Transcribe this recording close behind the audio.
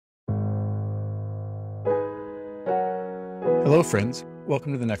Hello, friends.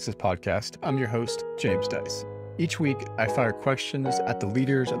 Welcome to the Nexus Podcast. I'm your host, James Dice. Each week, I fire questions at the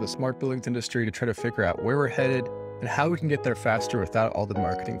leaders of the smart buildings industry to try to figure out where we're headed and how we can get there faster without all the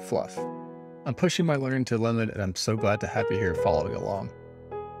marketing fluff. I'm pushing my learning to the limit, and I'm so glad to have you here following along.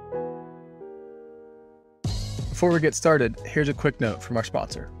 Before we get started, here's a quick note from our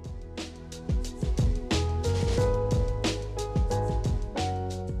sponsor.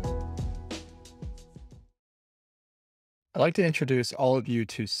 I'd like to introduce all of you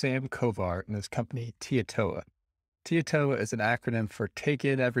to Sam Kovar and his company, TIATOA. TIATOA is an acronym for Take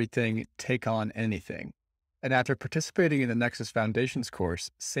In Everything, Take On Anything. And after participating in the Nexus Foundations course,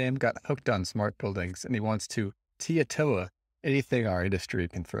 Sam got hooked on smart buildings and he wants to TIATOA anything our industry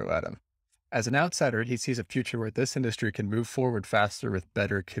can throw at him. As an outsider, he sees a future where this industry can move forward faster with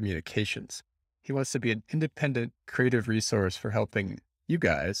better communications. He wants to be an independent, creative resource for helping you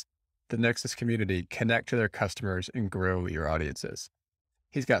guys, the Nexus community, connect to their customers and grow your audiences.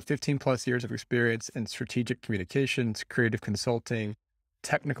 He's got 15 plus years of experience in strategic communications, creative consulting,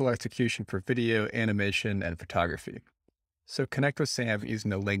 technical execution for video, animation, and photography. So connect with Sam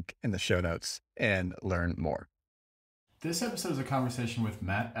using the link in the show notes and learn more. This episode is a conversation with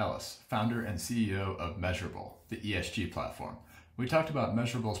Matt Ellis, founder and CEO of Measurabl, the ESG platform. We talked about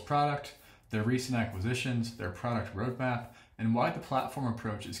Measurabl's product, their recent acquisitions, their product roadmap, and why the platform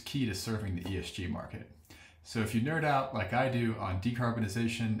approach is key to serving the ESG market. So if you nerd out like I do on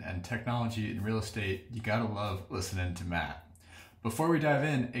decarbonization and technology in real estate, you gotta love listening to Matt. Before we dive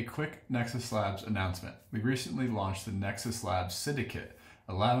in, a quick Nexus Labs announcement. We recently launched the Nexus Labs Syndicate,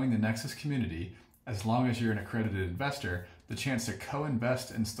 allowing the Nexus community, as long as you're an accredited investor, the chance to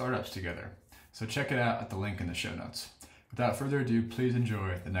co-invest in startups together. So check it out at the link in the show notes. Without further ado, please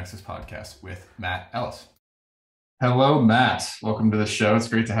enjoy the Nexus Podcast with Matt Ellis. Hello, Matt. Welcome to the show. It's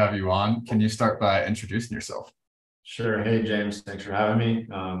great to have you on. Can you start by introducing yourself? Sure. Hey, James. Thanks for having me.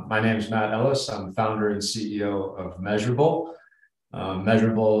 My name is Matt Ellis. I'm founder and CEO of Measurabl.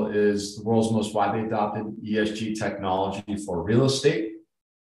 Measurabl is the world's most widely adopted ESG technology for real estate.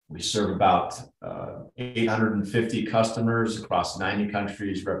 We serve about 850 customers across 90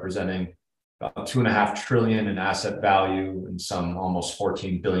 countries, representing about 2.5 trillion in asset value and some almost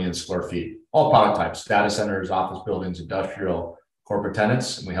 14 billion square feet. All product types: data centers, office buildings, industrial, corporate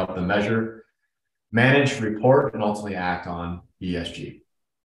tenants, and we help them measure, manage, report, and ultimately act on ESG.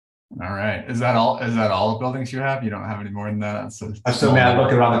 All right. Is that all the buildings you have? You don't have any more than that? I still may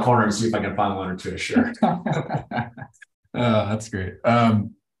look around the corner and see if I can find one or two. Sure. That's great.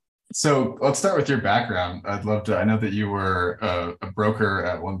 So let's start with your background. I'd love to, I know that you were a broker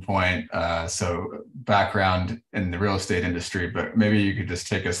at one point, so background in the real estate industry, but maybe you could just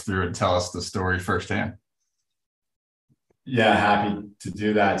take us through and tell us the story firsthand. Yeah, happy to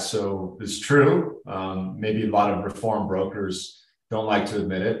do that. So it's true. Maybe a lot of reform brokers don't like to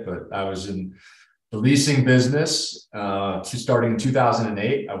admit it, but I was in the leasing business starting in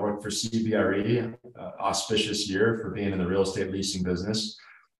 2008. I worked for CBRE, auspicious year for being in the real estate leasing business.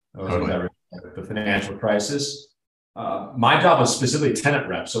 Totally. The financial crisis. My job was specifically tenant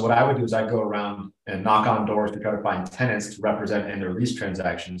rep. So what I would do is I'd go around and knock on doors to try to find tenants to represent in their lease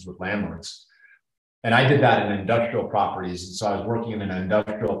transactions with landlords. And I did that in industrial properties. And so I was working in an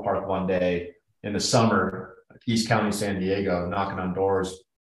industrial park one day in the summer, East County, San Diego, knocking on doors.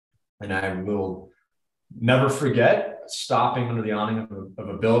 And I will never forget stopping under the awning of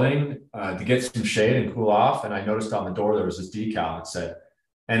a building to get some shade and cool off. And I noticed on the door there was this decal that said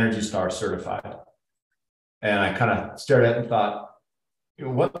Energy Star certified. And I kind of stared at it and thought,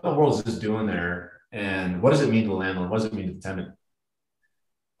 what in the world is this doing there? And what does it mean to the landlord? What does it mean to the tenant?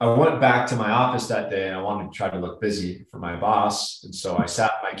 I went back to my office that day and I wanted to try to look busy for my boss. And so I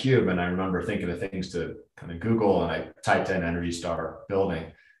sat in my cube and I remember thinking of things to kind of Google, and I typed in Energy Star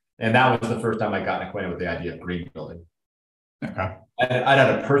building. And that was the first time I got acquainted with the idea of green building. Okay. I'd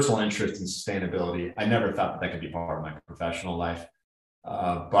had a personal interest in sustainability. I never thought that could be part of my professional life.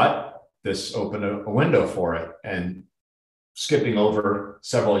 But this opened a window for it. And skipping over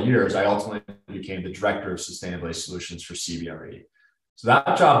several years, I ultimately became the director of sustainability solutions for CBRE. So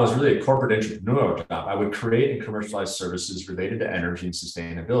that job was really a corporate entrepreneurial job. I would create and commercialize services related to energy and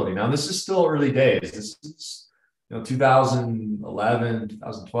sustainability. Now, this is still early days. This is 2011,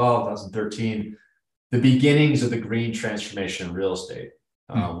 2012, 2013, the beginnings of the green transformation in real estate.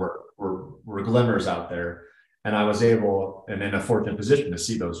 Were glimmers out there. And I was able, and in a fortunate position, to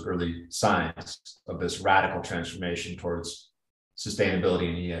see those early signs of this radical transformation towards sustainability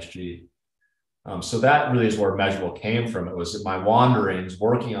and ESG. So that really is where Measurabl came from. It was my wanderings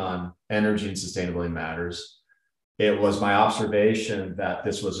working on energy and sustainability matters. It was my observation that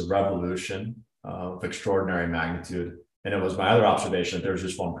this was a revolution of extraordinary magnitude. And it was my other observation that there was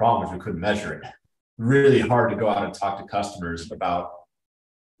just one problem, is we couldn't measure it. Really hard to go out and talk to customers about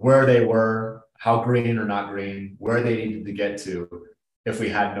where they were, how green or not green, where they needed to get to, if we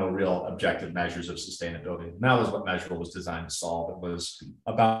had no real objective measures of sustainability. And that was what Measurabl was designed to solve. It was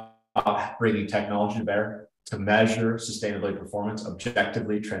about bringing technology to bear to measure sustainability performance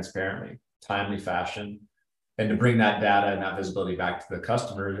objectively, transparently, timely fashion, and to bring that data and that visibility back to the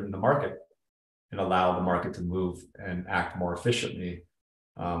customer and the market, and allow the market to move and act more efficiently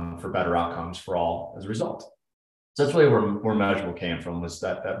for better outcomes for all as a result. So that's really where Measurabl came from, was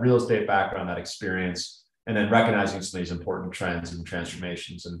that real estate background, that experience, and then recognizing some of these important trends and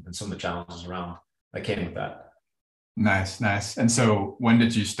transformations and some of the challenges around that came with that. Nice. And so when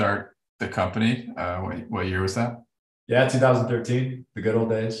did you start the company? What year was that? Yeah, 2013, the good old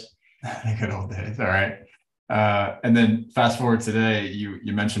days. The good old days. All right. And then fast forward today, you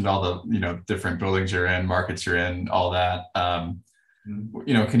mentioned all the different buildings you're in, markets you're in, all that.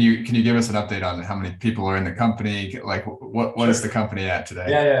 Can you give us an update on how many people are in the company? Like what is the company at today?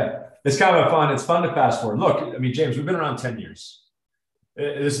 Yeah. It's kind of fun. It's fun to fast forward. Look, I mean, James, we've been around 10 years.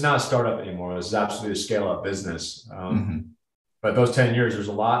 This is not a startup anymore. This is absolutely a scale-up business. But those 10 years, there's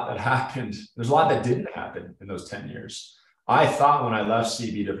a lot that happened. There's a lot that didn't happen in those 10 years. I thought when I left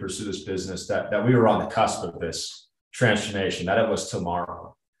CB to pursue this business that we were on the cusp of this transformation, that it was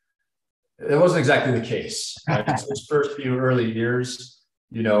tomorrow. It wasn't exactly the case. Right? Those first few early years,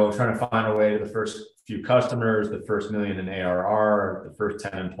 trying to find a way to the first few customers, the first $1 million in ARR, the first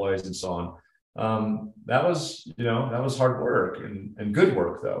 10 employees, and so on. That was hard work and good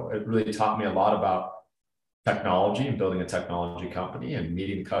work, though. It really taught me a lot about technology and building a technology company and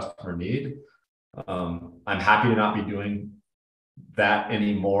meeting the customer need. I'm happy to not be doing that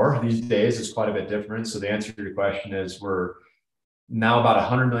anymore these days. It's quite a bit different. So the answer to your question is, we're now about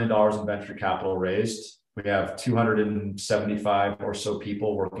 $100 million in venture capital raised. We have 275 or so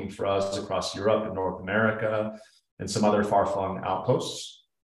people working for us across Europe and North America and some other far-flung outposts.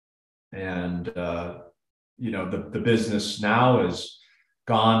 And, the business now is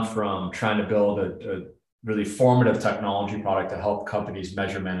gone from trying to build a really formative technology product to help companies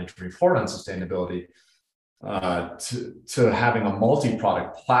measure, manage, and report on sustainability, to having a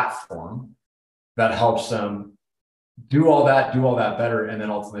multi-product platform that helps them do all that better, and then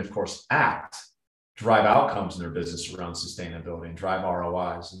ultimately, of course, drive outcomes in their business around sustainability and drive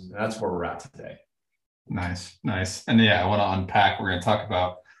ROIs. And that's where we're at today. Nice. And yeah, I want to unpack. We're going to talk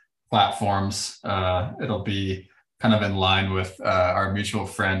about platforms. It'll be kind of in line with our mutual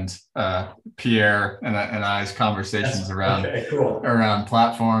friend Pierre and I's conversations around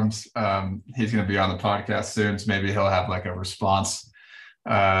platforms. He's going to be on the podcast soon, so maybe he'll have like a response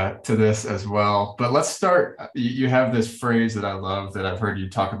to this as well. But let's start. You have this phrase that I love that I've heard you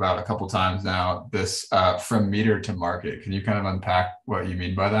talk about a couple times now. This from meter to market. Can you kind of unpack what you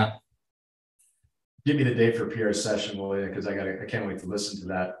mean by that? Give me the date for Pierre's session, will you? Because I can't wait to listen to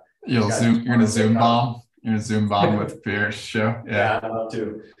that. You're going to Zoom bomb. You're gonna Zoom bomb with Pierre's show. Yeah, I'd love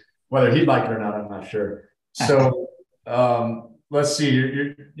to. Whether he'd like it or not, I'm not sure. So let's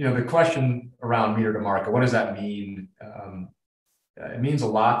see. The question around meter to market. What does that mean? It means a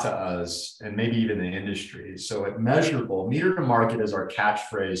lot to us, and maybe even the industry. So at Measurabl, meter to market is our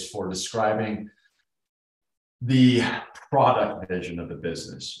catchphrase for describing the product vision of the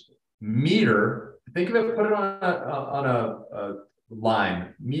business. Meter. Think of it. Put it on a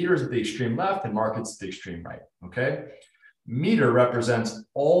line. Meters at the extreme left and markets at the extreme right. Okay. Meter represents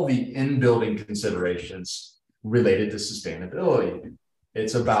all the in-building considerations related to sustainability.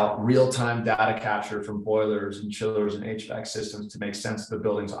 It's about real-time data capture from boilers and chillers and HVAC systems to make sense of the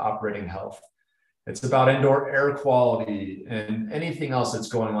building's operating health. It's about indoor air quality and anything else that's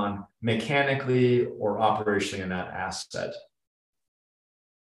going on mechanically or operationally in that asset.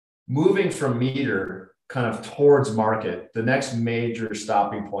 Moving from meter kind of towards market, the next major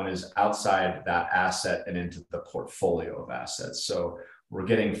stopping point is outside that asset and into the portfolio of assets. So we're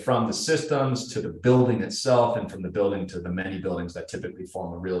getting from the systems to the building itself, and from the building to the many buildings that typically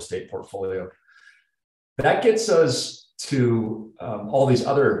form a real estate portfolio. That gets us to all these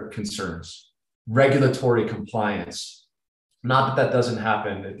other concerns, regulatory compliance. Not that doesn't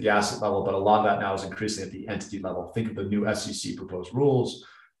happen at the asset level, but a lot of that now is increasing at the entity level. Think of the new SEC proposed rules.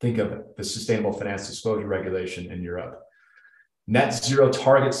 Think of the Sustainable Finance Disclosure Regulation in Europe. Net zero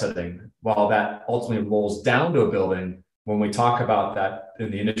target setting, while that ultimately rolls down to a building, when we talk about that in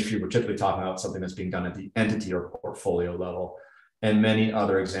the industry, we're typically talking about something that's being done at the entity or portfolio level, and many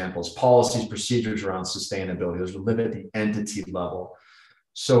other examples. Policies, procedures around sustainability, those live at the entity level.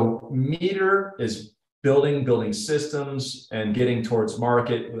 So meter is building systems and getting towards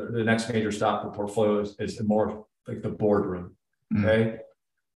market. The next major stop for portfolio is more like the boardroom. Mm. Okay.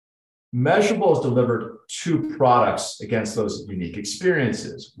 Measurabl has delivered 2 products against those unique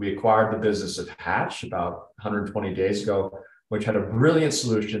experiences. We acquired the business of Hatch about 120 days ago, which had a brilliant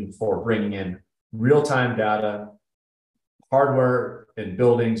solution for bringing in real-time data, hardware in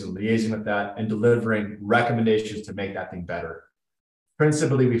buildings and liaising with that, and delivering recommendations to make that thing better.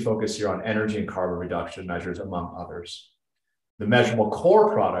 Principally, we focus here on energy and carbon reduction measures, among others. The Measurabl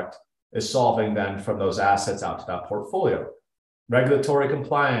core product is solving then from those assets out to that portfolio. Regulatory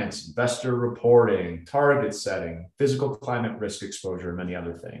compliance, investor reporting, target setting, physical climate risk exposure, and many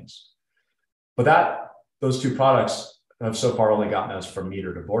other things. But those 2 products have so far only gotten us from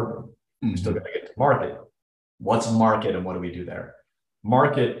meter to boardroom. We're still going to get to market. What's market and what do we do there?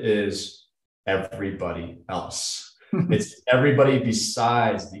 Market is everybody else. It's everybody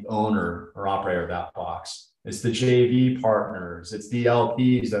besides the owner or operator of that box. It's the JV partners. It's the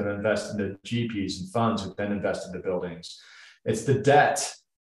LPs that invest into GPs and funds who then invest into buildings. It's the debt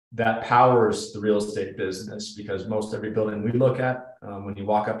that powers the real estate business, because most every building we look at, when you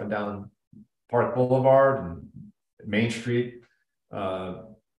walk up and down Park Boulevard and Main Street,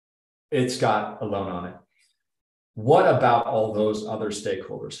 it's got a loan on it. What about all those other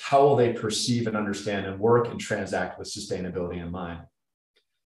stakeholders? How will they perceive and understand and work and transact with sustainability in mind?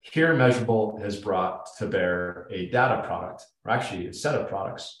 Here, Measurabl has brought to bear a data product, or actually a set of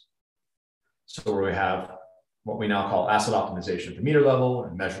products. So where we have what we now call asset optimization at the meter level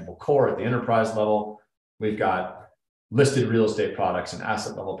and Measurabl core at the enterprise level. We've got listed real estate products and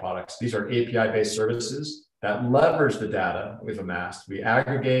asset level products. These are API-based services that leverage the data we've amassed. We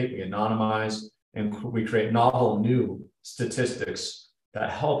aggregate, we anonymize, and we create novel new statistics that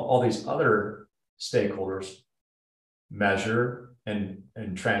help all these other stakeholders measure and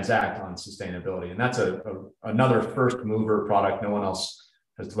transact on sustainability. And that's another first mover product. No one else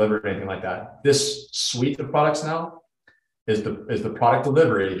has delivered anything like that. This suite of products now is the product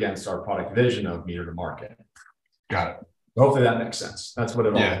delivery against our product vision of meter to market. Got it. Hopefully that makes sense. That's what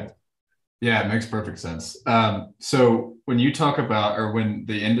it all means. Yeah, it makes perfect sense. So when you talk about, or when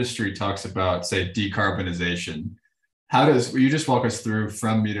the industry talks about, say, decarbonization, will you just walk us through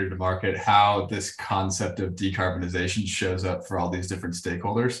from meter to market, how this concept of decarbonization shows up for all these different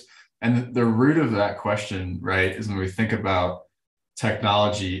stakeholders? And the root of that question, right, is when we think about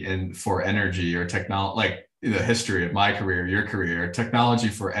technology for energy, or like the history of my career, your career, technology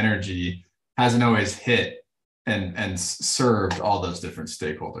for energy hasn't always hit and served all those different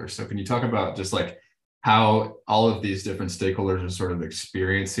stakeholders. So can you talk about just like how all of these different stakeholders are sort of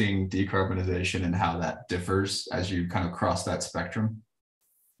experiencing decarbonization and how that differs as you kind of cross that spectrum?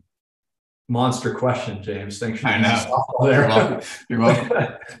 Monster question, James. Thanks for being softball there. You're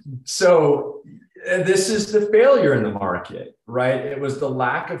welcome. So this is the failure in the market, right? It was the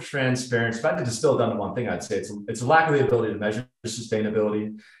lack of transparency. If I had to distill it down to one thing, I'd say it's a lack of the ability to measure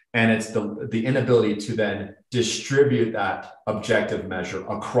sustainability, and it's the inability to then distribute that objective measure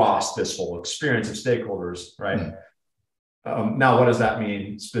across this whole experience of stakeholders, right? Now, what does that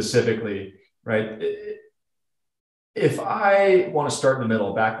mean specifically, right? If I want to start in the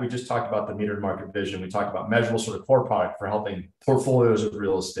middle, we just talked about the metered market vision. We talked about Measurabl sort of core product for helping portfolios of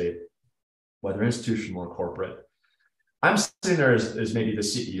real estate, whether institutional or corporate. I'm sitting there as maybe the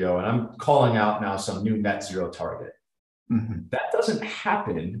CEO, and I'm calling out now some new net zero target. That doesn't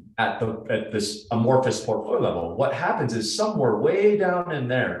happen at this amorphous portfolio level. What happens is somewhere way down in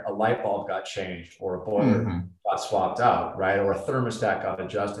there, a light bulb got changed, or a boiler got swapped out, right? Or a thermostat got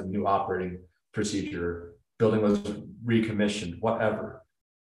adjusted, new operating procedure, building was recommissioned, whatever.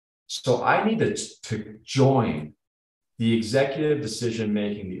 So I needed to join the executive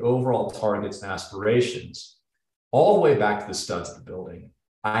decision-making, the overall targets and aspirations, all the way back to the studs of the building.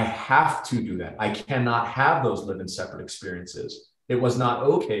 I have to do that. I cannot have those live in separate experiences. It was not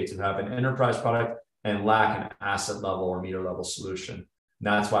okay to have an enterprise product and lack an asset level or meter level solution. And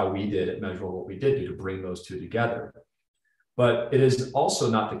that's why we did at Measurabl what we did do, to bring those two together. But it is also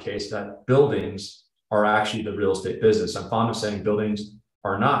not the case that buildings are actually the real estate business. I'm fond of saying buildings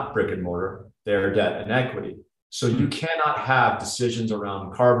are not brick and mortar, they're debt and equity. So you cannot have decisions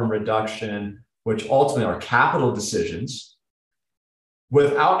around carbon reduction, which ultimately are capital decisions,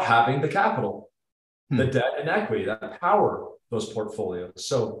 without having the capital, the debt and equity that power those portfolios.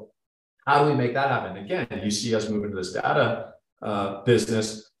 So how do we make that happen? Again, you see us move into this data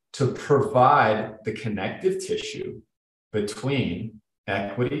business to provide the connective tissue between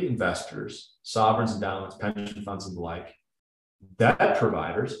equity investors, sovereigns, endowments, pension funds, and the like, debt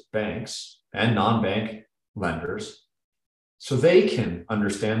providers, banks, and non-bank lenders, so they can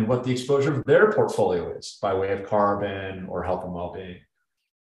understand what the exposure of their portfolio is by way of carbon or health and well-being.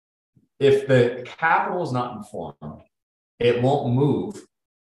 if the capital is not informed, it won't move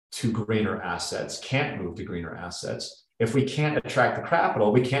to greener assets, can't move to greener assets. If we can't attract the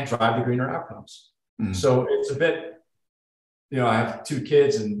capital, we can't drive the greener outcomes. So it's a bit, I have two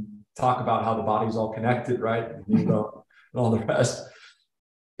kids and talk about how the body's all connected, right? And all the rest.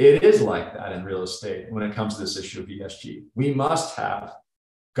 It is like that in real estate when it comes to this issue of ESG. We must have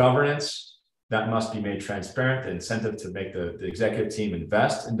governance that must be made transparent, the incentive to make the executive team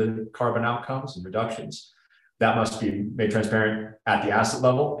invest in the carbon outcomes and reductions. That must be made transparent at the asset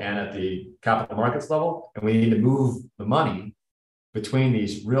level and at the capital markets level. And we need to move the money between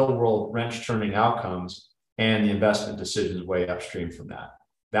these real world wrench turning outcomes and the investment decisions way upstream from that.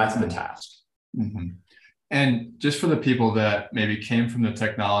 That's the task. Mm-hmm. And just for the people that maybe came from the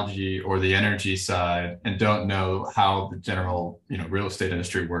technology or the energy side and don't know how the general, real estate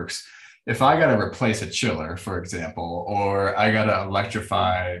industry works, if I got to replace a chiller, for example, or I got to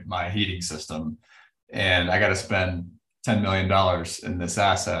electrify my heating system and I got to spend $10 million in this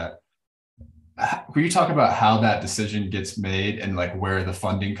asset, will you talk about how that decision gets made and like where the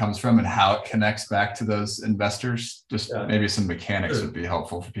funding comes from and how it connects back to those investors? Just maybe some mechanics would be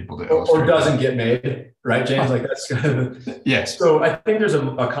helpful for people to illustrate. Or doesn't get made, right, James? Like that's kind of yes. So I think there's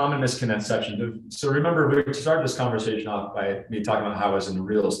a common misconception. So remember, we started this conversation off by me talking about how I was in the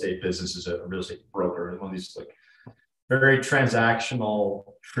real estate business as a real estate broker, one of these like very transactional,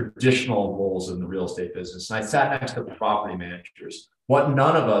 traditional roles in the real estate business. And I sat next to property managers. What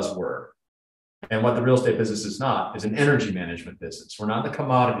none of us were, and what the real estate business is not, is an energy management business. We're not in the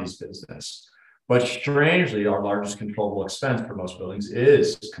commodities business. But strangely, our largest controllable expense for most buildings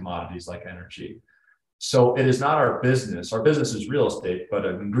is commodities like energy. So it is not our business. Our business is real estate, but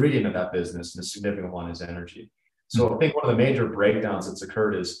an ingredient of that business, and a significant one, is energy. So I think one of the major breakdowns that's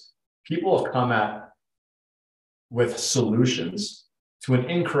occurred is people have come with solutions to an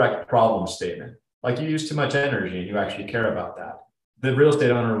incorrect problem statement. Like you use too much energy and you actually care about that. The real estate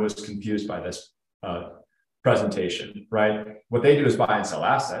owner was confused by this presentation, right? What they do is buy and sell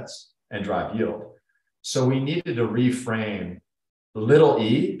assets and drive yield. So we needed to reframe little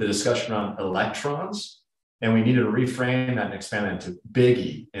e, the discussion on electrons, and we needed to reframe that and expand it into big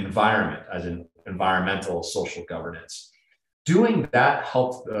E, environment, as in environmental social governance. Doing that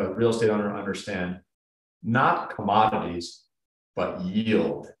helped the real estate owner understand not commodities, but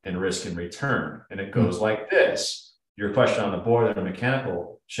yield and risk and return. And it goes like this. Your question on the boiler and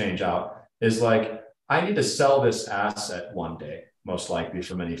mechanical change out is like, I need to sell this asset one day, most likely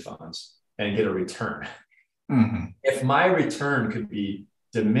for many funds, and get a return. Mm-hmm. If my return could be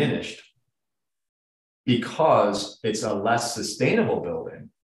diminished because it's a less sustainable building,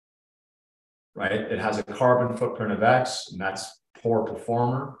 right? It has a carbon footprint of X, and that's poor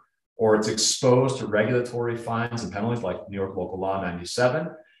performer, or it's exposed to regulatory fines and penalties like New York Local Law 97,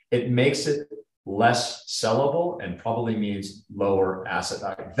 it makes it less sellable and probably means lower asset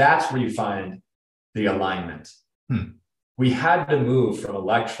value. That's where you find the alignment. We had to move from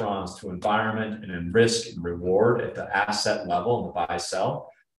electrons to environment and in risk and reward at the asset level and the buy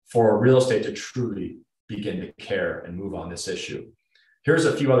sell for real estate to truly begin to care and move on this issue. Here's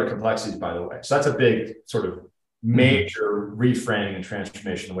a few other complexities, by the way. So that's a big sort of major reframing and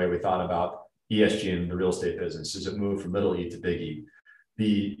transformation the way we thought about ESG in the real estate business, is it moved from little E to big E.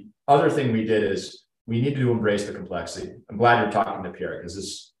 The other thing we did is we needed to embrace the complexity. I'm glad you're talking to Pierre, because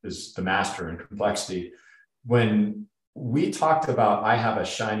this is the master in complexity. When we talked about, I have a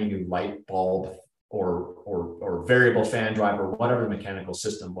shiny new light bulb or variable fan drive or whatever the mechanical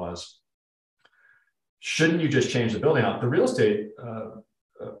system was, shouldn't you just change the building out? The real estate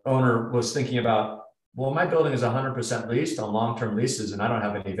owner was thinking about, well, my building is 100% leased on long-term leases and I don't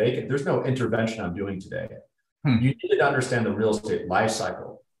have any vacant. There's no intervention I'm doing today. You need to understand the real estate life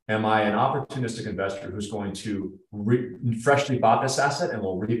cycle. Am I an opportunistic investor who's going to freshly bought this asset and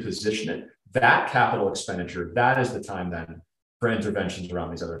will reposition it? That capital expenditure, that is the time then for interventions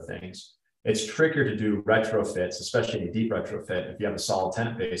around these other things. It's trickier to do retrofits, especially a deep retrofit, if you have a solid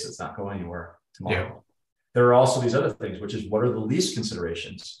tenant base that's not going anywhere tomorrow. Yeah. There are also these other things, which is, what are the lease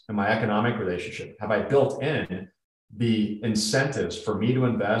considerations in my economic relationship? Have I built in the incentives for me to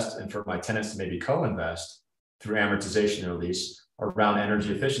invest and for my tenants to maybe co-invest through amortization or lease around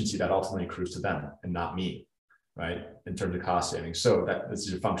energy efficiency that ultimately accrues to them and not me, right? In terms of cost savings. So this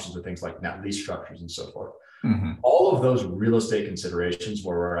is functions of things like net lease structures and so forth. All of those real estate considerations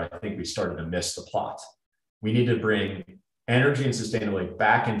were where I think we started to miss the plot. We need to bring energy and sustainability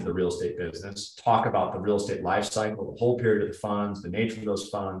back into the real estate business, talk about the real estate life cycle, the whole period of the funds, the nature of those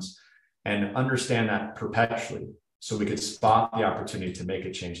funds, and understand that perpetually, so we could spot the opportunity to make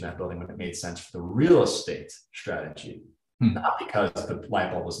a change in that building when it made sense for the real estate strategy. Hmm. not because the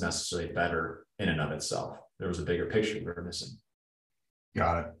light bulb was necessarily better in and of itself. There was a bigger picture we were missing.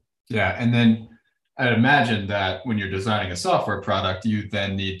 Got it. Yeah. And then I'd imagine that when you're designing a software product, you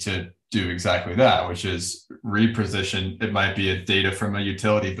then need to do exactly that, which is reposition. It might be a data from a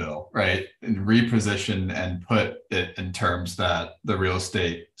utility bill, right? And reposition and put it in terms that the real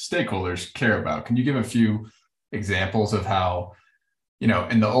estate stakeholders care about. Can you give a few examples of how,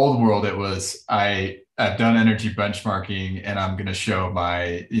 in the old world, it was I've done energy benchmarking and I'm going to show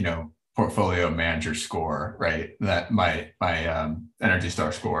my, portfolio manager score, right? That my Energy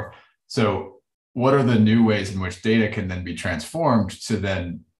Star score. So what are the new ways in which data can then be transformed to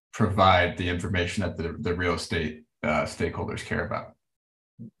then provide the information that the real estate stakeholders care about?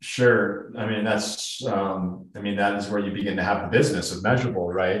 Sure. I mean, that is where you begin to have the business of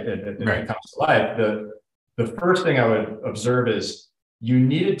Measurabl, right? It comes to life. The first thing I would observe is you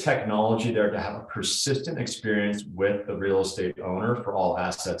needed technology there to have a persistent experience with the real estate owner for all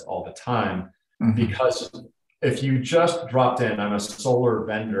assets all the time. Mm-hmm. Because if you just dropped in, I'm a solar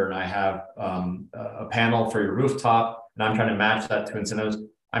vendor and I have a panel for your rooftop and I'm trying to match that to incentives,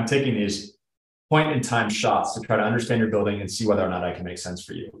 I'm taking these point in time shots to try to understand your building and see whether or not I can make sense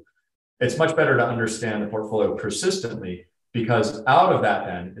for you. It's much better to understand the portfolio persistently, because out of that,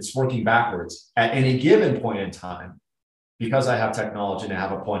 then it's working backwards at any given point in time. Because I have technology and I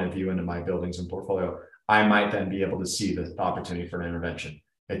have a point of view into my buildings and portfolio, I might then be able to see the opportunity for an intervention.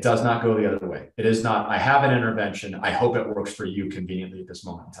 It does not go the other way. It is not, I have an intervention, I hope it works for you conveniently at this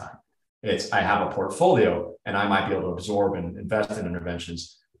moment in time. It's, I have a portfolio and I might be able to absorb and invest in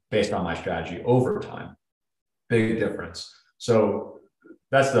interventions based on my strategy over time. Big difference. So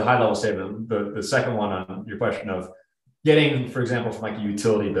that's the high level statement. The second one on your question of getting, for example, from like a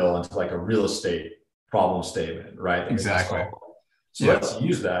utility bill into like a real estate problem statement, right? Exactly. So let's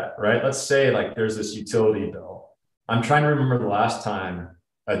use that, right? Let's say like there's this utility bill. I'm trying to remember the last time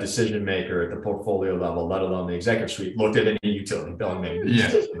a decision maker at the portfolio level, let alone the executive suite, looked at any utility bill and made a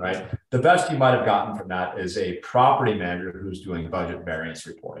decision, right? The best you might have gotten from that is a property manager who's doing budget variance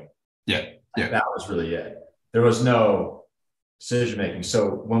reporting. That was really it. There was no decision making. So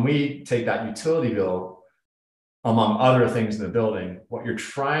when we take that utility bill, among other things in the building, what you're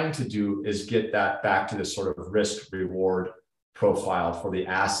trying to do is get that back to this sort of risk reward profile for the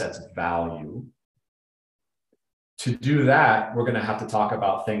asset's value. To do that, we're going to have to talk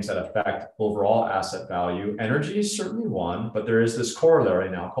about things that affect overall asset value. Energy is certainly one, but there is this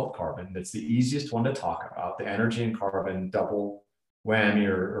corollary now called carbon. That's the easiest one to talk about, the energy and carbon double whammy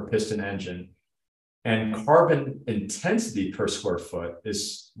or piston engine. And carbon intensity per square foot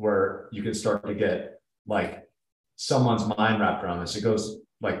is where you can start to get like someone's mind wrapped around this. It goes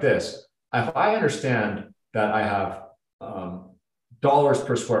like this. If I understand that I have dollars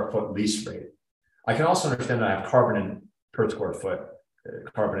per square foot lease rate, I can also understand that I have carbon per square foot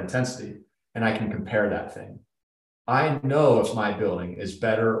carbon intensity, and I can compare that thing. I know if my building is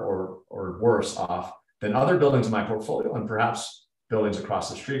better or worse off than other buildings in my portfolio and perhaps buildings across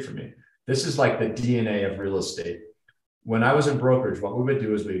the street from me. This is like the DNA of real estate. When I was in brokerage, what we would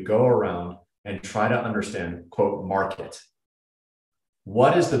do is we'd go around and try to understand, quote, market.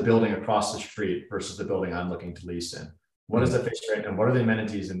 What is the building across the street versus the building I'm looking to lease in? What is the fixed rate and what are the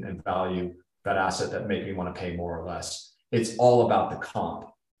amenities and value that asset that make me want to pay more or less? It's all about the comp,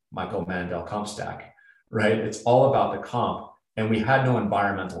 Michael Mandel comp stack, right? It's all about the comp, and we had no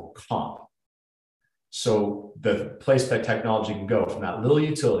environmental comp. So the place that technology can go from that little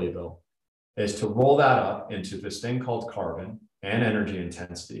utility bill is to roll that up into this thing called carbon and energy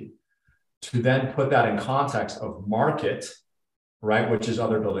intensity, to then put that in context of market, right, which is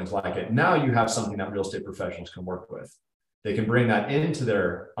other buildings like it. Now you have something that real estate professionals can work with. They can bring that into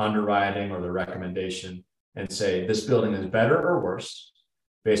their underwriting or their recommendation and say, this building is better or worse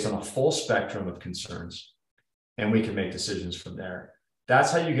based on a full spectrum of concerns. And we can make decisions from there.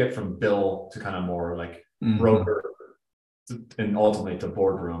 That's how you get from bill to kind of more like broker and ultimately to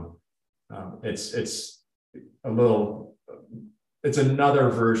boardroom. It's another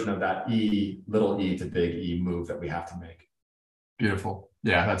version of that little e to big E move that we have to make. Beautiful.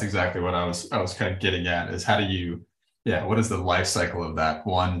 Yeah, that's exactly what I was kind of getting at, is how do you, what is the life cycle of that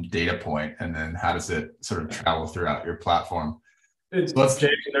one data point, and then how does it sort of travel throughout your platform? James,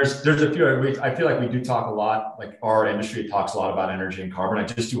 there's a few. I feel like we do talk a lot, like our industry talks a lot about energy and carbon. I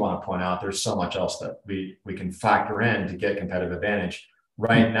just do want to point out there's so much else that we can factor in to get competitive advantage.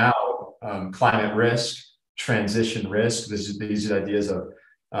 Right now, climate risk, transition risk, these ideas of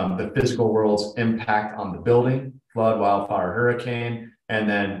the physical world's impact on the building, flood, wildfire, hurricane. And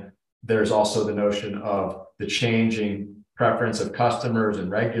then there's also the notion of the changing preference of customers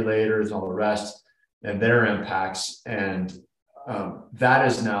and regulators and all the rest. and their impacts. And that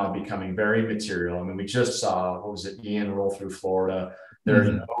is now becoming very material. I mean, we just saw, what was it, Ian roll through Florida. There's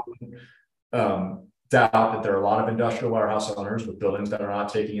no doubt that there are a lot of industrial warehouse owners with buildings that are not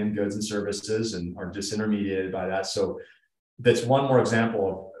taking in goods and services and are disintermediated by that. So that's one more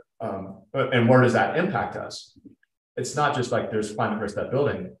example of, and where does that impact us? It's not just like there's climate risk that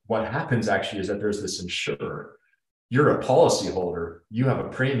building. What happens actually is that there's this insurer. You're a policyholder. You have a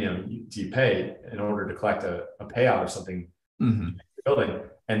premium you pay in order to collect a payout of something building.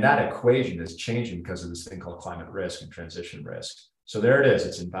 And that equation is changing because of this thing called climate risk and transition risk. So there it is.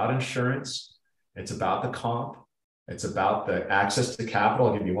 It's about insurance. It's about the comp. It's about the access to capital.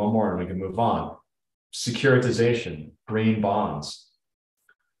 I'll give you one more and we can move on. Securitization, green bonds.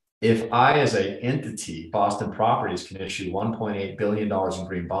 If I, as an entity, Boston Properties, can issue $1.8 billion in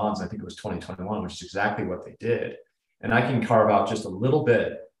green bonds, I think it was 2021, which is exactly what they did, and I can carve out just a little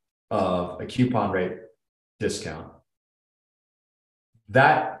bit of a coupon rate discount,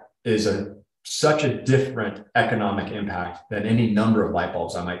 that is such a different economic impact than any number of light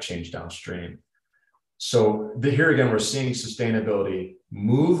bulbs I might change downstream. So here again, we're seeing sustainability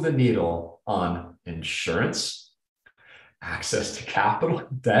move the needle on insurance, access to capital,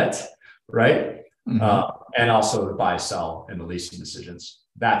 debt, right? And also the buy, sell, and the leasing decisions.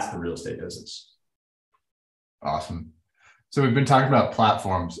 That's the real estate business. Awesome. So we've been talking about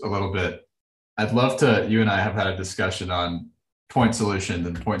platforms a little bit. I'd love to, you and I have had a discussion on point solutions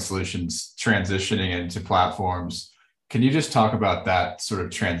and point solutions transitioning into platforms. Can you just talk about that sort of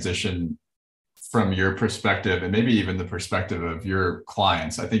transition from your perspective and maybe even the perspective of your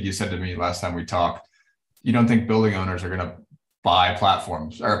clients? I think you said to me last time we talked, you don't think building owners are going to buy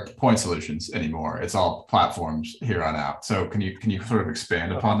platforms or point solutions anymore. It's all platforms here on out. So can you sort of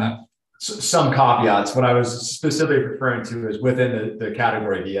expand upon that? Some caveats. What I was specifically referring to is within the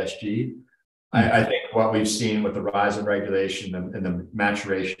category of ESG. I think what we've seen with the rise of regulation and the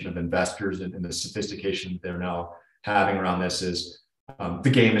maturation of investors and the sophistication they're now having around this is the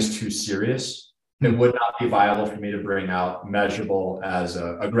game is too serious. It would not be viable for me to bring out Measurabl as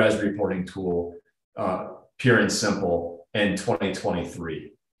a GRES reporting tool, pure and simple, in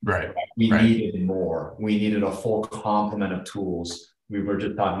 2023. Right. We needed more. We needed a full complement of tools. We were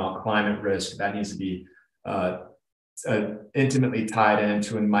just talking about climate risk. That needs to be intimately tied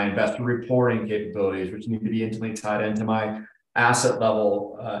into my investor reporting capabilities, which need to be intimately tied into my asset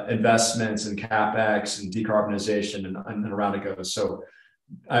level investments and CapEx and decarbonization and around it goes. So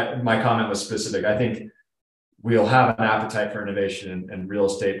my comment was specific. I think we'll have an appetite for innovation and real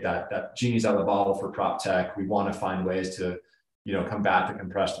estate. That genie's out of the bottle for prop tech. We want to find ways to, combat the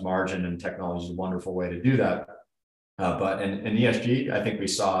compressed margin, and technology is a wonderful way to do that. But in ESG, I think we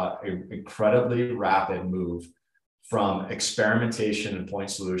saw an incredibly rapid move from experimentation and point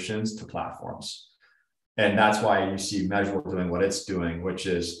solutions to platforms. And that's why you see Measurabl doing what it's doing, which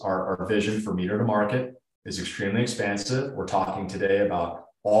is our vision for meter to market is extremely expansive. We're talking today about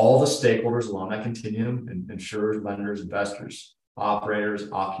all the stakeholders along that continuum, insurers, lenders, investors, operators,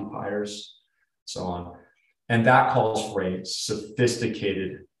 occupiers, so on. And that calls for a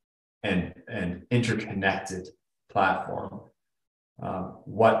sophisticated and interconnected platform.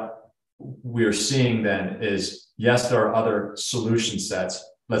 What we're seeing then is, yes, there are other solution sets.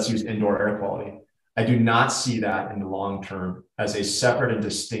 Let's use indoor air quality. I do not see that in the long term as a separate and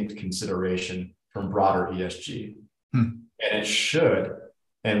distinct consideration from broader ESG. And it should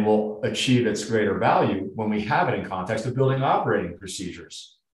and will achieve its greater value when we have it in context of building operating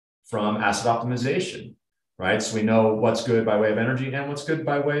procedures from asset optimization, right? So we know what's good by way of energy and what's good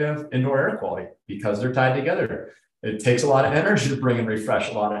by way of indoor air quality because they're tied together. It takes a lot of energy to bring and refresh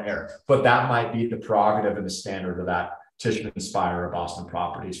a lot of air, but that might be the prerogative and the standard of that Tishman Speyer or Boston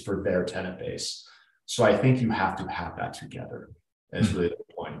Properties for their tenant base. So I think you have to have that together. Is really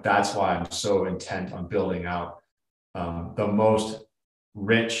the point. That's why I'm so intent on building out the most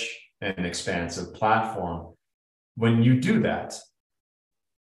rich and expansive platform. When you do that,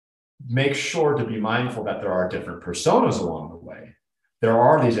 make sure to be mindful that there are different personas along the way. There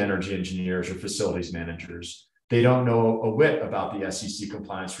are these energy engineers or facilities managers. They don't know a whit about the SEC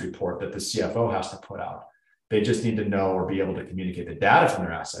compliance report that the CFO has to put out. They just need to know or be able to communicate the data from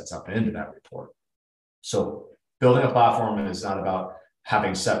their assets up into that report. So building a platform is not about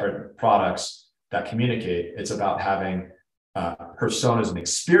having separate products that communicate. It's about having personas and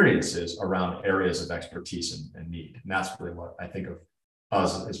experiences around areas of expertise and need. And that's really what I think of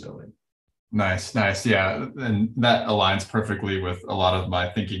us as building. Nice. Yeah. And that aligns perfectly with a lot of my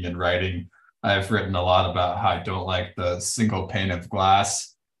thinking and writing. I've written a lot about how I don't like the single pane of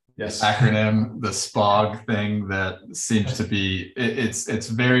glass Yes. acronym, the SPOG thing that seems to be, it's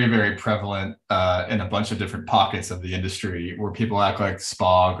very, very prevalent in a bunch of different pockets of the industry where people act like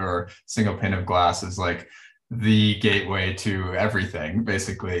SPOG or single pane of glass is like the gateway to everything,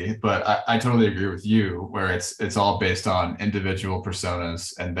 basically. But I totally agree with you, where it's all based on individual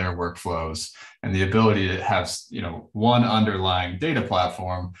personas and their workflows and the ability to have, you know, one underlying data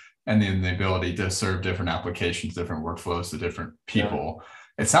platform and then the ability to serve different applications, different workflows to different people.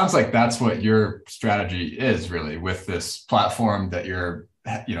 Yeah. It sounds like that's what your strategy is really with this platform that you're,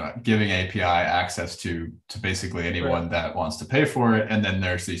 you know, giving API access to basically anyone that wants to pay for it. And then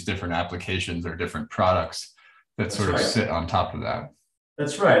there's these different applications or different products that sort of sit on top of that.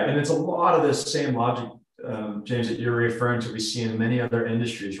 That's right. And it's a lot of this same logic, James, that you're referring to, we see in many other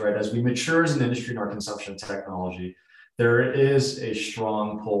industries, right? As we mature as an industry in our consumption of technology, there is a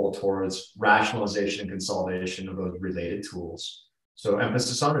strong pull towards rationalization and consolidation of those related tools. So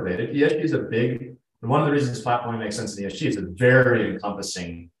emphasis on related. ESG is a big, one of the reasons platform makes sense in ESG is a very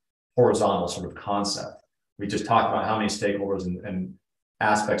encompassing horizontal sort of concept. We just talked about how many stakeholders and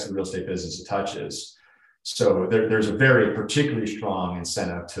aspects of the real estate business it touches. So there's a very particularly strong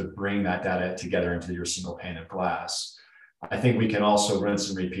incentive to bring that data together into your single pane of glass. I think we can also rinse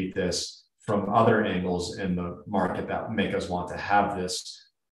and repeat this from other angles in the market that make us want to have this.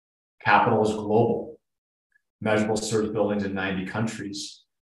 Capital is global. Measurabl serves buildings in 90 countries.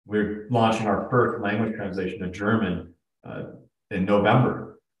 We're launching our first language translation to German in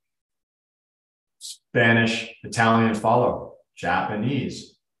November. Spanish, Italian follow,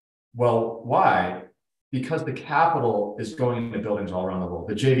 Japanese. Well, why? Because the capital is going into buildings all around the world.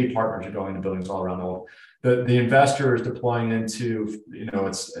 The JV partners are going into buildings all around the world. The investors deploying into, you know,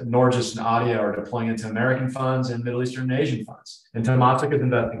 it's Norges and Adia are deploying into American funds and Middle Eastern and Asian funds. And Temasek is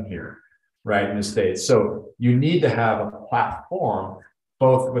investing here, right, in the States. So you need to have a platform,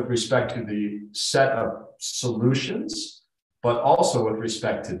 both with respect to the set of solutions, but also with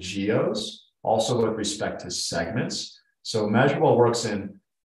respect to geos, also with respect to segments. So Measurabl works in,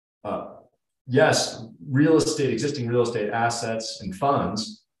 yes, real estate, existing real estate assets and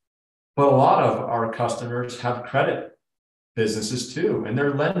funds, but a lot of our customers have credit businesses too, and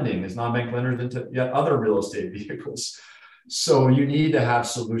they're lending as non-bank lenders into yet other real estate vehicles. So you need to have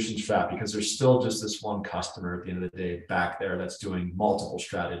solutions for that because there's still just this one customer at the end of the day back there that's doing multiple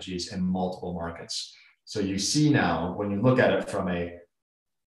strategies in multiple markets. So you see now, when you look at it from a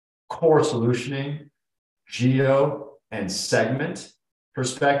core solutioning, geo, and segment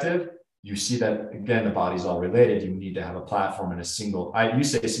perspective, you see that, again, the body's all related. You need to have a platform and a single, you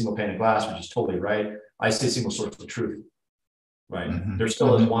say single pane of glass, which is totally right. I say single source of truth, right? Mm-hmm. There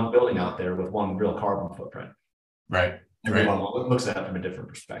still is one building out there with one real carbon footprint. Right. Everyone looks at it from a different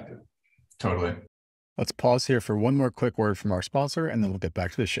perspective. Totally. Let's pause here for one more quick word from our sponsor, and then we'll get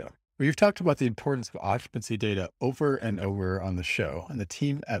back to the show. We've talked about the importance of occupancy data over and over on the show, and the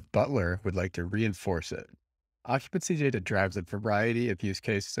team at Butler would like to reinforce it. Occupancy data drives a variety of use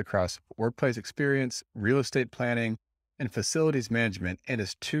cases across workplace experience, real estate planning, and facilities management, and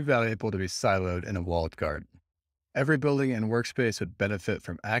is too valuable to be siloed in a walled garden. Every building and workspace would benefit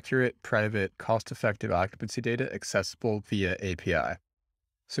from accurate, private, cost-effective occupancy data accessible via API.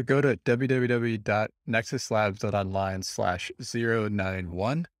 So go to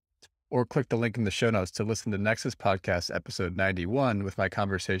www.nexuslabs.online/091 or click the link in the show notes to listen to Nexus Podcast episode 91 with my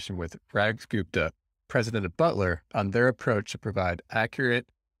conversation with Rags Gupta, president of Butler, on their approach to provide accurate,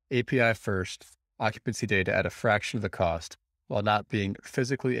 API-first occupancy data at a fraction of the cost while not being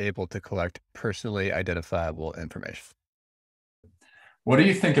physically able to collect personally identifiable information. What do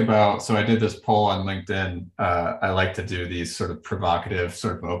you think about, so I did this poll on LinkedIn. I like to do these sort of provocative,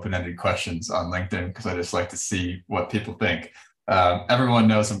 sort of open-ended questions on LinkedIn because I just like to see what people think. Everyone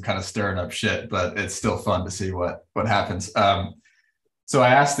knows I'm kind of stirring up shit, but it's still fun to see what happens. So I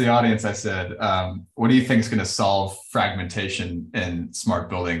asked the audience, I said, what do you think is going to solve fragmentation in smart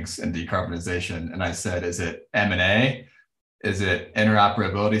buildings and decarbonization? And I said, is it M&A? Is it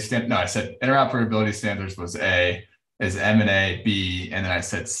interoperability standard? No, I said interoperability standards was A. Is M&A B? And then I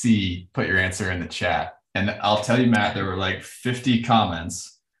said C, put your answer in the chat. And I'll tell you, Matt, there were like 50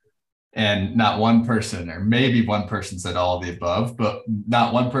 comments and not one person, or maybe one person said all of the above, but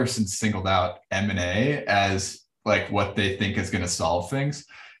not one person singled out M&A as like what they think is going to solve things.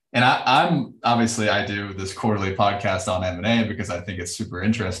 And I'm obviously, I do this quarterly podcast on M&A because I think it's super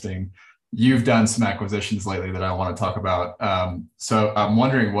interesting. You've done some acquisitions lately that I want to talk about. So I'm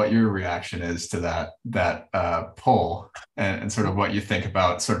wondering what your reaction is to that poll and sort of what you think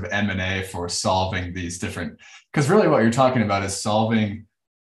about sort of M&A for solving these different, because really what you're talking about is solving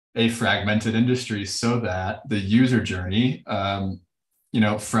a fragmented industry so that the user journey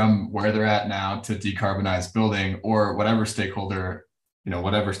from where they're at now to decarbonize building, or whatever stakeholder,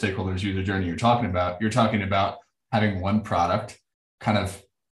 whatever stakeholders user journey you're talking about having one product kind of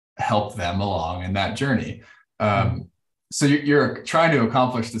help them along in that journey. So you're trying to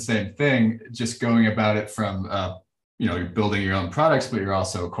accomplish the same thing, just going about it from, you're building your own products, but you're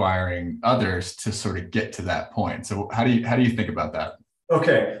also acquiring others to sort of get to that point. So how do you think about that?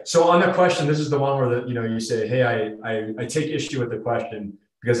 Okay, so on the question, this is the one where you say, hey, I take issue with the question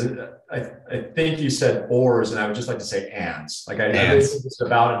because I think you said ors, and I would just like to say ands. Like I really think it's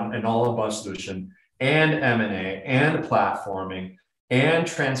about an all-in-one solution, and M&A, and platforming, and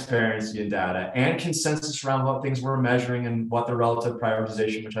transparency in data, and consensus around what things we're measuring and what the relative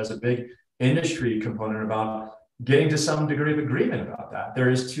prioritization, which has a big industry component about getting to some degree of agreement about that. There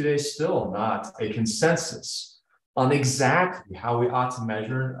is today still not a consensus on exactly how we ought to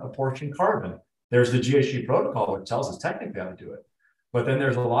measure and apportion carbon. There's the GHG protocol, which tells us technically how to do it. But then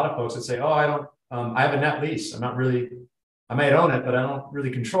there's a lot of folks that say, oh, I have a net lease. I might own it, but I don't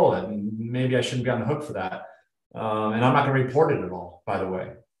really control it. And maybe I shouldn't be on the hook for that. And I'm not going to report it at all, by the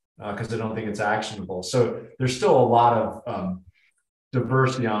way, because I don't think it's actionable. So there's still a lot of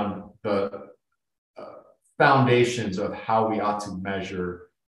diversity on the foundations of how we ought to measure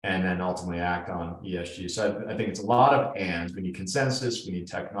and then ultimately act on ESG. So I think it's a lot of ands. We need consensus, we need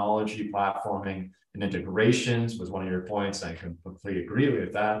technology, platforming, and integrations was one of your points. I can completely agree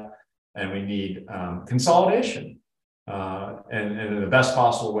with that. And we need consolidation and in the best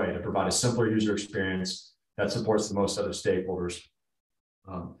possible way to provide a simpler user experience that supports the most other stakeholders.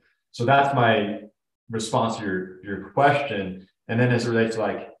 So that's my response to your question. And then as it relates to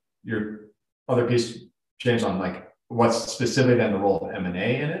like your other piece, James, on like what's specifically then the role of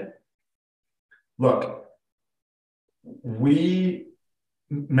M&A in it? Look, we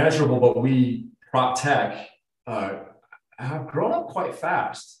Measurabl, but we prop tech have grown up quite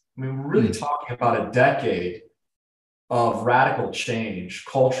fast. I mean, we're really talking about a decade of radical change,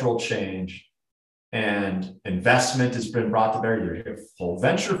 cultural change, and investment has been brought to bear. You have full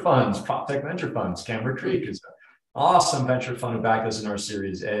venture funds, prop tech venture funds. Camber Creek is an awesome venture fund who backed us in our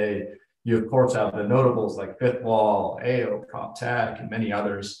Series A. You, of course, have the notables like Fifth Wall, AO, Prop Tech, and many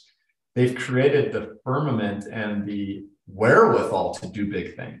others. They've created the firmament and the wherewithal to do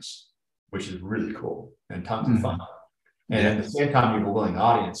big things, which is really cool and tons of fun. And at the same time, you have a willing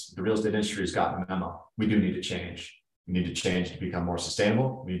audience. The real estate industry has gotten the memo. We do need to change. We need to change to become more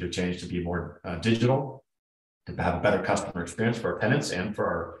sustainable. We need to change to be more digital, to have a better customer experience for our tenants and for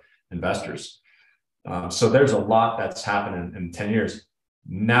our investors. So there's a lot that's happened in 10 years.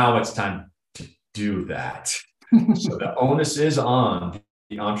 Now it's time to do that. So the onus is on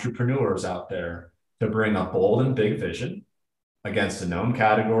the entrepreneurs out there to bring a bold and big vision against a known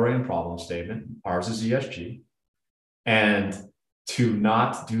category and problem statement. Ours is ESG. And to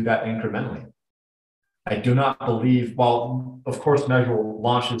not do that incrementally. I do not believe, well, of course, Measurabl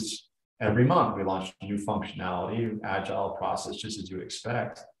launches every month. We launch new functionality, agile process, just as you would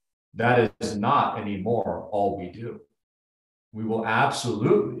expect. That is not anymore all we do. We will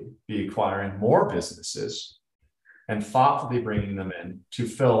absolutely be acquiring more businesses and thoughtfully bringing them in to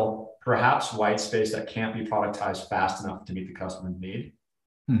fill perhaps white space that can't be productized fast enough to meet the customer's need,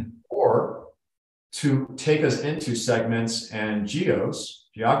 or to take us into segments and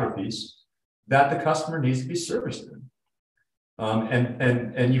geographies that the customer needs to be serviced in.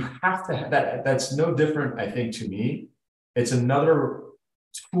 And you have to have that. That's no different, I think, to me. It's another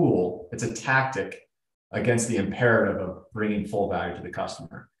tool, it's a tactic against the imperative of bringing full value to the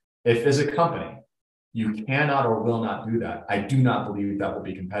customer. If as a company, you cannot or will not do that, I do not believe that will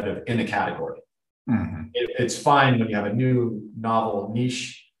be competitive in a category. It's fine when you have a new novel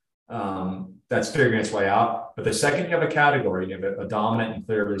niche that's figuring its way out. But the second you have a category, you have a dominant and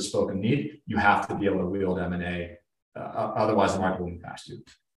clearly spoken need, you have to be able to wield M&A. Otherwise, the market will move past you.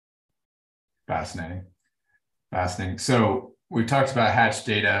 Fascinating. So we talked about Hatch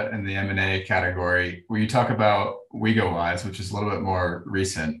Data and the M&A category. Will you talk about Wegowise, which is a little bit more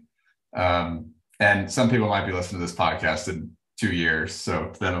recent? And some people might be listening to this podcast in 2 years,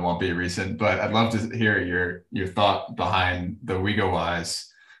 so then it won't be recent. But I'd love to hear your thought behind the Wegowise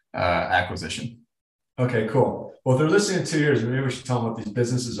acquisition. Okay, cool. Well, if they're listening in 2 years, maybe we should tell them what these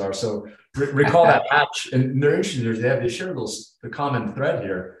businesses are. So recall that Hatch, and they're interesting. They share the common thread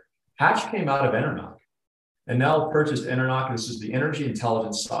here. Hatch came out of Internoc. And now purchased Internoc. This is the energy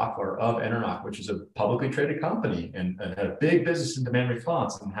intelligence software of Internoc, which is a publicly traded company and had a big business in demand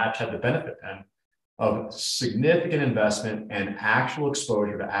response. And Hatch had the benefit then of significant investment and actual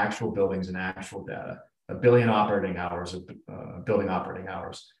exposure to actual buildings and actual data, 1 billion operating hours of building operating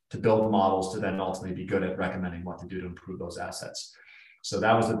hours to build models to then ultimately be good at recommending what to do to improve those assets. So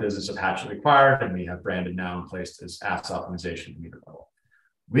that was the business of Hatchet acquired, and we have branded now and placed as asset optimization at Measurabl.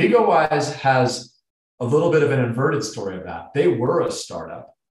 Wegowise has a little bit of an inverted story of that. They were a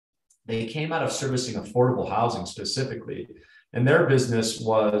startup. They came out of servicing affordable housing specifically, and their business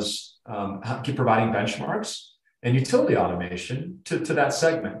was providing benchmarks and utility automation to that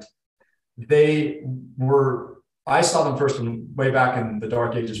segment. I saw them first way back in the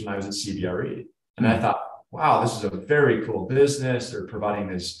dark ages when I was at CBRE. And I thought, wow, this is a very cool business. They're providing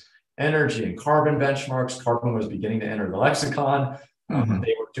this energy and carbon benchmarks. Carbon was beginning to enter the lexicon.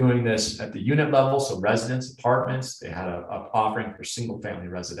 They were doing this at the unit level. So residents, apartments, they had an offering for single family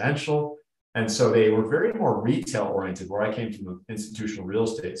residential. And so they were very more retail oriented, where I came from the institutional real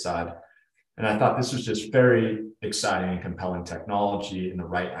estate side. And I thought this was just very exciting and compelling technology and the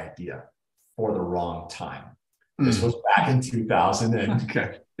right idea for the wrong time. This was back in 2010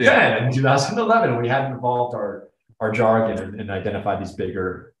 and 2011. We hadn't evolved our jargon and identified these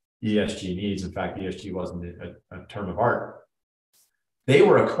bigger ESG needs. In fact, ESG wasn't a term of art. They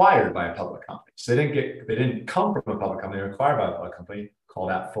were acquired by a public company. So they didn't come from a public company. They were acquired by a public company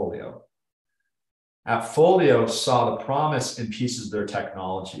called Appfolio. Appfolio saw the promise in pieces of their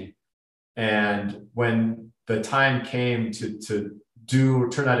technology. And when the time came to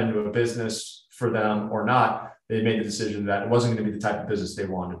turn that into a business for them or not, they made the decision that it wasn't going to be the type of business they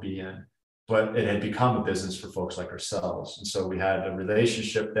wanted to be in, but it had become a business for folks like ourselves. And so we had a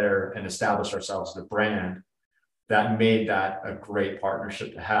relationship there and established ourselves as a brand that made that a great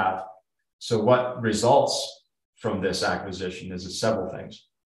partnership to have. So what results from this acquisition is several things.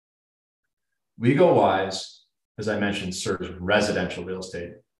 Wegowise, as I mentioned, serves residential real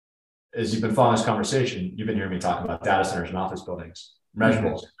estate. As you've been following this conversation, you've been hearing me talk about data centers and office buildings.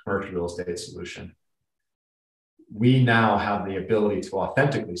 Measurabl's commercial real estate solution. We now have the ability to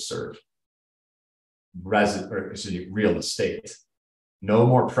authentically serve real estate. No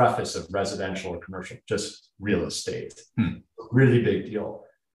more preface of residential or commercial, just real estate. Really big deal.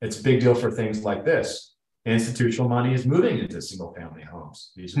 It's a big deal for things like this. Institutional money is moving into single family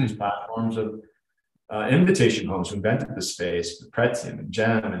homes. These are just platforms of Invitation Homes who invented the space, Pretium and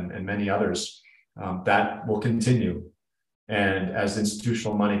Gem and many others. That will continue. And as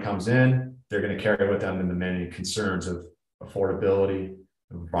institutional money comes in, they're going to carry with them the many concerns of affordability,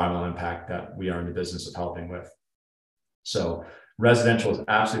 environmental impact that we are in the business of helping with. So residential is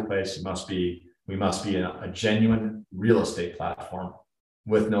absolutely the place. We must be a genuine real estate platform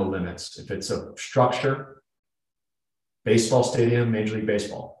with no limits. If it's a structure, baseball stadium, Major League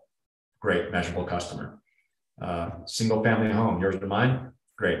Baseball, great, Measurabl customer. Single family home, yours or mine,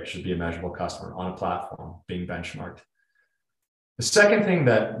 great, should be a Measurabl customer on a platform being benchmarked. The second thing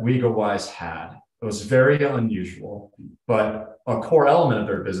that Wegowise had was very unusual, but a core element of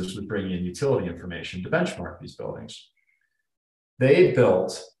their business was bringing in utility information to benchmark these buildings. They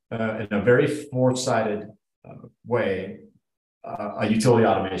built, in a very foresighted way, a utility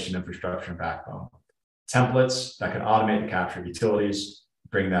automation infrastructure and backbone. Templates that can automate and capture utilities,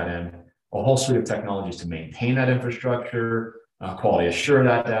 bring that in, a whole suite of technologies to maintain that infrastructure, quality assure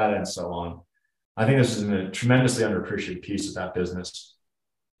that data, and so on. I think this is a tremendously underappreciated piece of that business.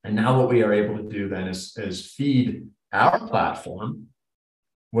 And now what we are able to do then is feed our platform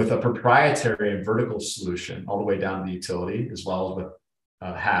with a proprietary and vertical solution all the way down to the utility, as well as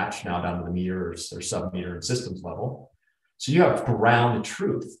with Hatch, now down to the meters or sub-meter and systems level. So you have ground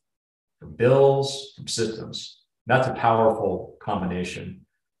truth from bills, from systems. That's a powerful combination.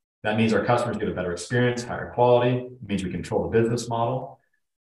 That means our customers get a better experience, higher quality. It means we control the business model.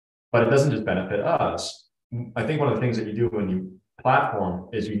 But it doesn't just benefit us. I think one of the things that you do when you platform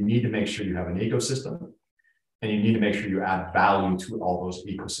is you need to make sure you have an ecosystem, and you need to make sure you add value to all those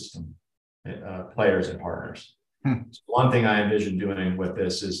ecosystem players and partners. So one thing I envision doing with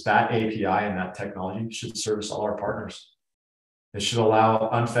this is that API and that technology should service all our partners. It should allow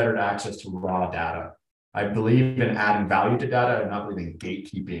unfettered access to raw data. I believe in adding value to data and not believe in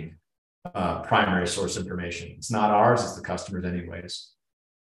gatekeeping primary source information. It's not ours, it's the customer's anyways.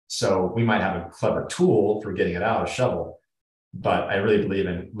 So we might have a clever tool for getting it out, a shovel, but I really believe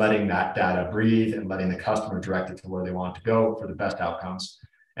in letting that data breathe and letting the customer direct it to where they want it to go for the best outcomes.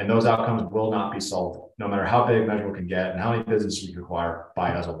 And those outcomes will not be solved, no matter how big Measurabl can get and how many businesses you can acquire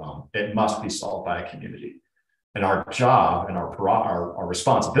by us alone. It must be solved by a community. And our job and our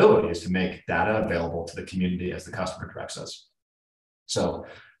responsibility is to make data available to the community as the customer directs us. So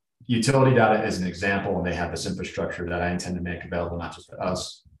utility data is an example, and they have this infrastructure that I intend to make available not just to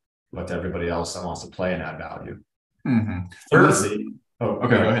us, but to everybody else that wants to play and add value. Thirdly, go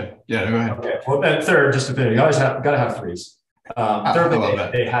ahead. Yeah, go ahead. Okay. Well, then third, just to finish, you always got to have threes. Thirdly, love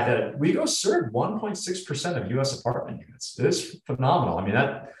that. they had to, WeGo served 1.6% of US apartment units. It is phenomenal. I mean,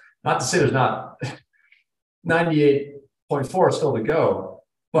 that, not to say there's not 98.4 still to go,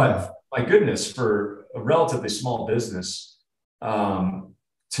 but my goodness, for a relatively small business,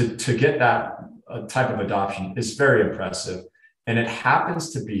 to get that type of adoption is very impressive. And it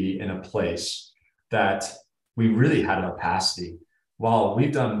happens to be in a place that we really had opacity. While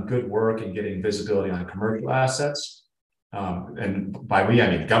we've done good work in getting visibility on commercial assets, and by we, I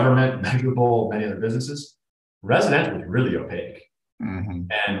mean government, Measurabl, many other businesses, residential was really opaque. And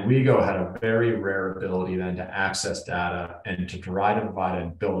WeGo had a very rare ability then to access data and to try to provide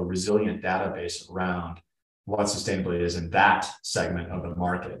and build a resilient database around what sustainability is in that segment of the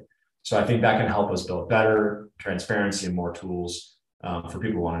market. So I think that can help us build better transparency and more tools for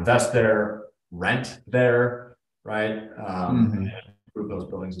people who want to invest there, rent there, right? And improve those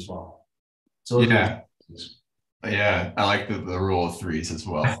buildings as well. So yeah, I like the rule of threes as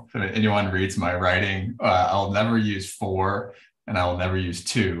well. If anyone reads my writing, I'll never use 4 and I will never use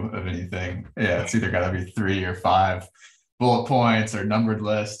 2 of anything. Yeah, it's either got to be 3 or 5 bullet points or numbered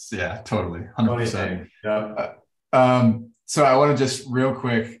lists. Yeah, totally, 100%. Yeah. So I want to just real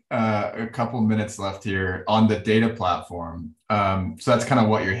quick, a couple minutes left here on the data platform. So that's kind of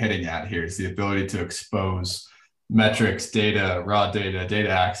what you're hitting at here, is the ability to expose metrics, data, raw data, data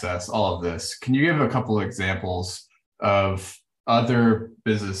access, all of this. Can you give a couple of examples of other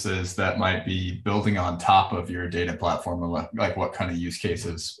businesses that might be building on top of your data platform, like what kind of use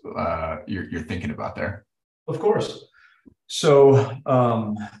cases you're thinking about there? Of course. So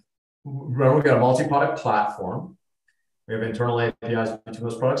remember, we've got a multi-product platform. We have internal APIs between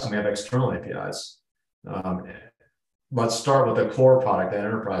those products, and we have external APIs. Let's start with the core product, that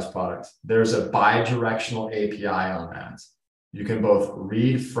enterprise product. There's a bi-directional API on that. You can both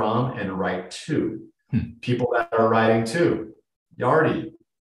read from and write to. People that are writing to, Yardi.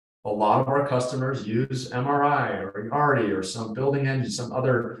 A lot of our customers use MRI or Yardi or some building engine, some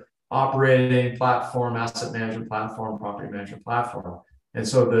other operating platform, asset management platform, property management platform. And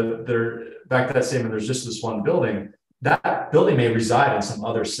so back to that statement, there's just this one building. That building may reside in some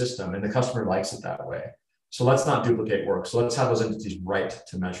other system and the customer likes it that way. So let's not duplicate work. So let's have those entities write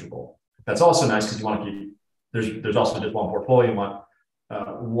to Measurabl. That's also nice because you want to keep, there's also just one portfolio. You want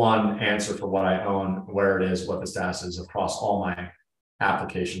one answer for what I own, where it is, what the status is across all my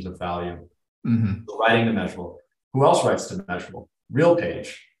applications of value. So writing to Measurabl. Who else writes to Measurabl?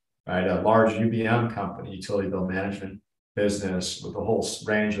 RealPage, right? A large UBM company, utility bill management business with a whole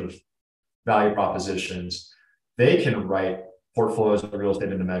range of value propositions. They can write portfolios of real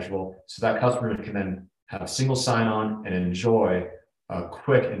estate into Measurabl so that customer can then have a single sign-on and enjoy a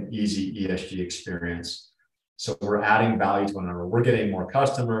quick and easy ESG experience. So we're adding value to one another. We're getting more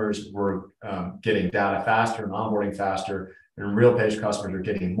customers. We're getting data faster and onboarding faster. And RealPage customers are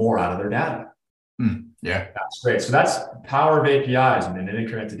getting more out of their data. Yeah, that's great. So that's power of APIs and an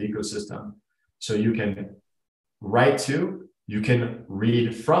interconnected ecosystem. So you can write to, you can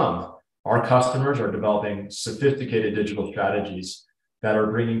read from. Our customers are developing sophisticated digital strategies that are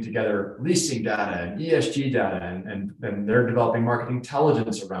bringing together leasing data and ESG data, and they're developing market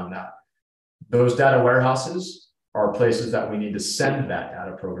intelligence around that. Those data warehouses are places that we need to send that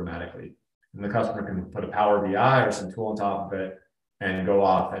data programmatically. And the customer can put a Power BI or some tool on top of it and go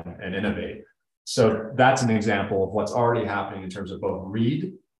off and innovate. So that's an example of what's already happening in terms of both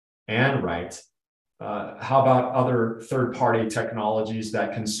read and write. How about other third-party technologies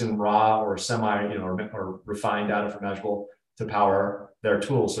that consume raw or semi, or refined data from Measurabl to power their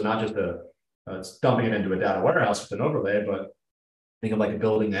tools? So not just dumping it into a data warehouse with an overlay, but think of like a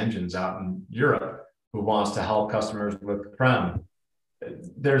building engines out in Europe who wants to help customers with prem.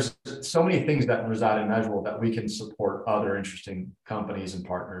 There's so many things that reside in Measurabl that we can support other interesting companies and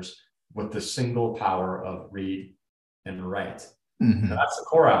partners with the single power of read and write. That's the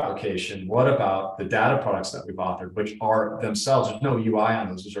core application. What about the data products that we've authored, which are themselves, there's no UI on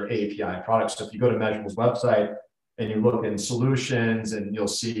those, those are API products. So if you go to Measurabl's website and you look in solutions and you'll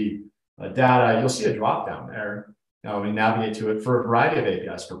see data, you'll see a drop down there. Now we navigate to it for a variety of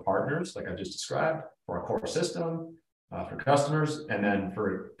APIs for partners, like I just described, for our core system, for customers, and then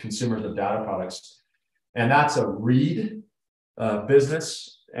for consumers of data products. And that's a read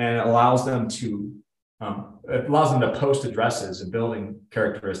business, and it allows them to post addresses and building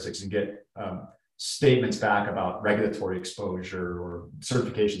characteristics and get statements back about regulatory exposure or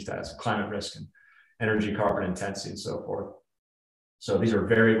certification status, climate risk and energy carbon intensity and so forth. So these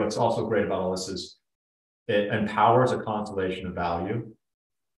are what's also great about all this is it empowers a constellation of value.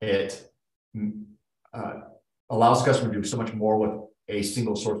 It allows the customer to do so much more with a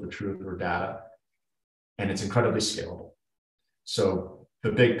single source of truth or data, and it's incredibly scalable. So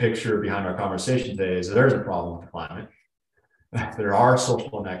the big picture behind our conversation today is that there's a problem with the climate. There are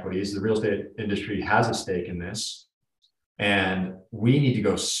social inequities. The real estate industry has a stake in this. And we need to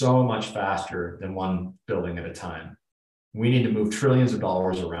go so much faster than one building at a time. We need to move trillions of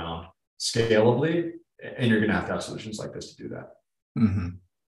dollars around scalably, and you're going to have solutions like this to do that. Mm-hmm.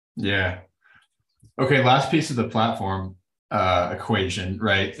 Yeah. Okay. Last piece of the platform equation,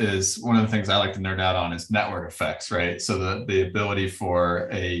 right, is one of the things I like to nerd out on is network effects, right? So the ability for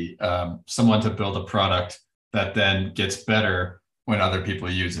someone to build a product that then gets better when other people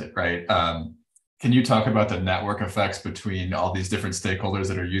use it, right? Can you talk about the network effects between all these different stakeholders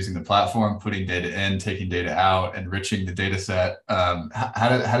that are using the platform, putting data in, taking data out, enriching the data set?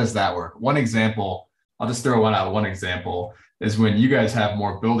 How does that work? One example, I'll just throw one example, is when you guys have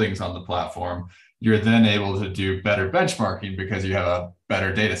more buildings on the platform, you're then able to do better benchmarking because you have a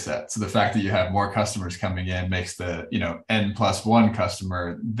better data set. So the fact that you have more customers coming in makes the N+1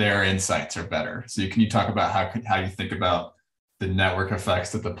 customer, their insights are better. So can you talk about how you think about the network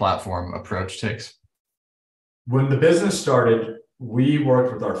effects that the platform approach takes? When the business started, we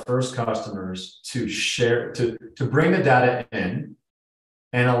worked with our first customers to share, to bring the data in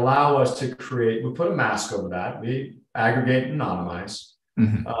and allow us to create. We put a mask over that. We aggregate and anonymize.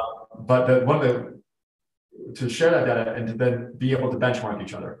 Mm-hmm. But to share that data and to then be able to benchmark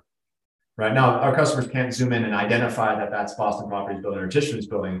each other. Right now, our customers can't zoom in and identify that that's Boston Properties building or Tishman's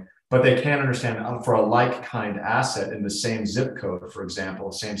building, but they can understand for a like kind asset in the same zip code, for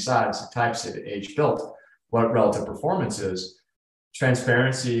example, same size, type, age built, what relative performance is.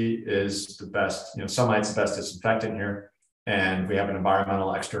 Transparency is the best, sunlight's the best disinfectant here. And we have an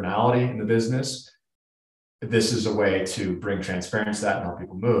environmental externality in the business. This is a way to bring transparency to that and help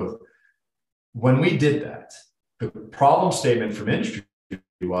people move. When we did that, the problem statement from industry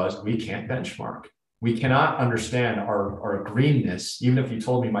was we can't benchmark. We cannot understand our greenness, even if you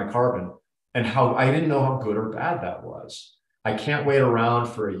told me my carbon, and how I didn't know how good or bad that was. I can't wait around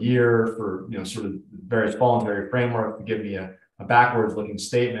for a year for sort of various voluntary framework to give me a backwards looking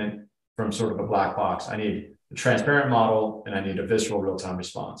statement from sort of a black box. I need a transparent model and I need a visceral real-time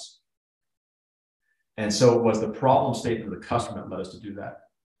response. And so it was the problem statement of the customer that led us to do that.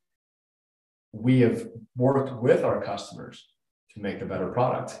 We have worked with our customers to make the better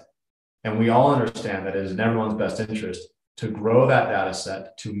product. And we all understand that it is in everyone's best interest to grow that data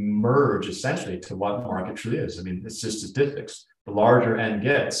set, to merge essentially to what the market truly is. I mean, it's just statistics. The larger N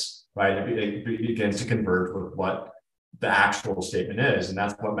gets, right, it begins to converge with what the actual statement is. And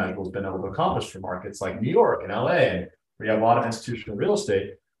that's what Measurabl has been able to accomplish for markets like New York and LA, and we have a lot of institutional real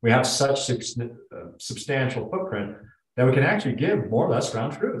estate. We have such substantial footprint that we can actually give more or less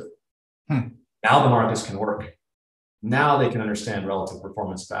ground truth. Now the markets can work. Now they can understand relative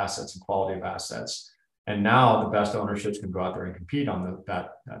performance of assets and quality of assets. And now the best ownerships can go out there and compete on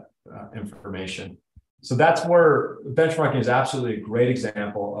that information. So that's where benchmarking is absolutely a great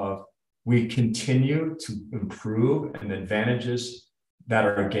example of we continue to improve, and the advantages that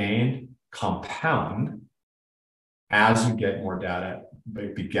are gained compound as you get more data.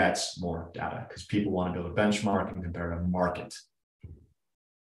 It begets more data because people want to be able to benchmark and compare to market.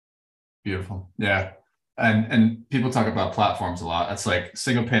 Beautiful. Yeah. And people talk about platforms a lot. It's like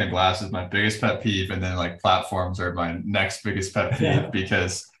single pane of glass is my biggest pet peeve. And then like platforms are my next biggest pet peeve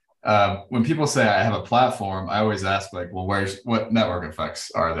because when people say I have a platform, I always ask like, well, what network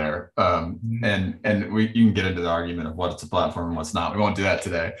effects are there? And you can get into the argument of what's a platform and what's not. We won't do that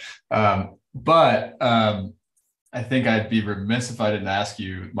today. But I think I'd be remiss if I didn't ask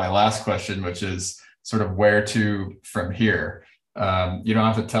you my last question, which is sort of where to from here. You don't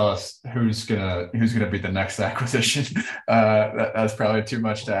have to tell us who's gonna be the next acquisition. That's probably too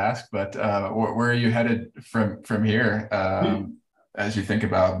much to ask. But where are you headed from here as you think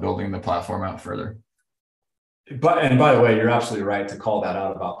about building the platform out further? And by the way, you're absolutely right to call that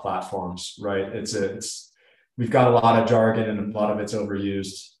out about platforms. Right? We've got a lot of jargon and a lot of it's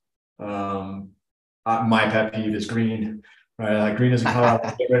overused. My pet peeve is green. Right, like green is a color.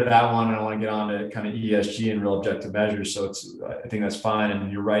 I'll get rid of that one, and I want to get on to kind of ESG and real objective measures. So I think that's fine,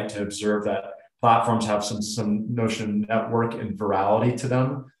 and you're right to observe that platforms have some notion of network and virality to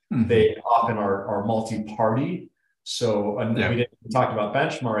them. Mm-hmm. They often are multi-party. So we talked about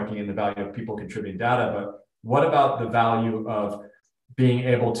benchmarking and the value of people contributing data, but what about the value of being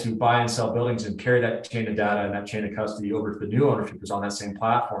able to buy and sell buildings and carry that chain of data and that chain of custody over to the new ownership who's on that same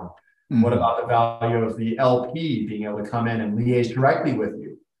platform? Mm-hmm. What about the value of the LP being able to come in and liaise directly with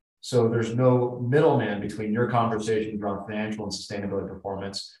you? So there's no middleman between your conversations around financial and sustainability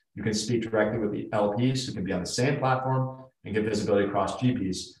performance. You can speak directly with the LPs who can be on the same platform and get visibility across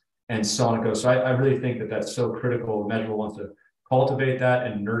GPs and so on and goes. So I really think that that's so critical. Measurabl wants to cultivate that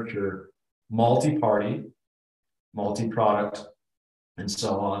and nurture multi-party, multi-product, and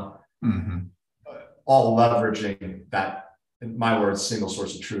so on, all leveraging that, in my words, single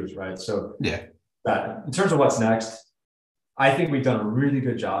source of truth, right? So yeah, that in terms of what's next, I think we've done a really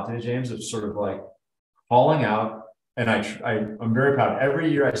good job today, James, of sort of like calling out. And I'm very proud.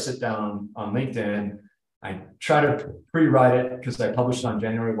 Every year I sit down on LinkedIn, I try to pre-write it because I publish it on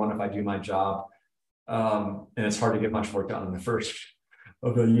January 1 if I do my job. And it's hard to get much work done in the first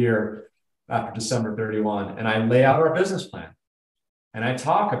of the year after December 31. And I lay out our business plan. And I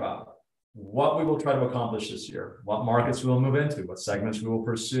talk about what we will try to accomplish this year, what markets we will move into, what segments we will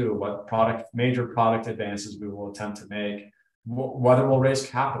pursue, what major product advances we will attempt to make, whether we'll raise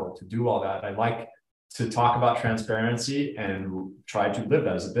capital to do all that. I like to talk about transparency and try to live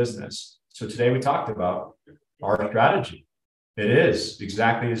that as a business. So today we talked about our strategy. It is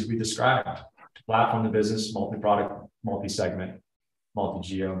exactly as we described: to platform the business, multi-product, multi-segment,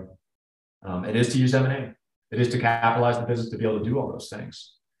 multi-geo. It is to use M&A. It is to capitalize the business to be able to do all those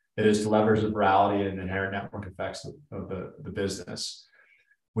things. It is to leverage the virality and inherent network effects of the business.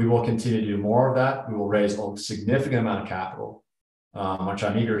 We will continue to do more of that. We will raise a significant amount of capital, which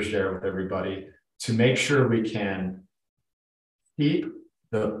I'm eager to share with everybody, to make sure we can keep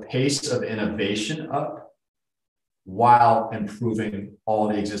the pace of innovation up while improving all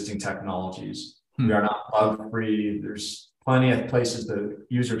the existing technologies. We are not bug-free. There's plenty of places the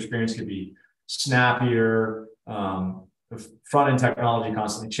user experience could be snappier. The front-end technology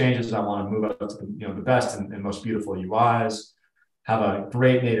constantly changes. I want to move up to the best and most beautiful UIs, have a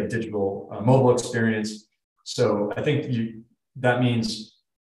great native digital mobile experience. So I think that means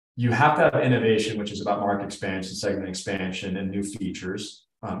you have to have innovation, which is about market expansion, segment expansion, and new features.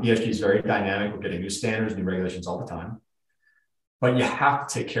 ESG is very dynamic. We're getting new standards, new regulations all the time. But you have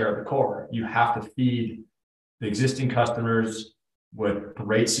to take care of the core. You have to feed the existing customers with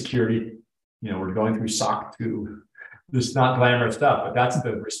great security. We're going through SOC 2. This is not glamorous stuff, but that's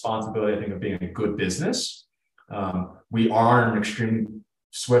the responsibility, I think, of being a good business. We are on an extremely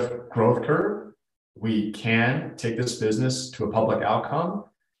swift growth curve. We can take this business to a public outcome.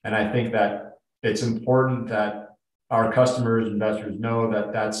 And I think that it's important that our customers, investors know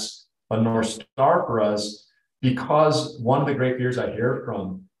that that's a North Star for us, because one of the great fears I hear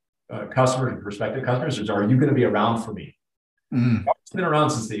from customers and prospective customers is, are you going to be around for me? It's been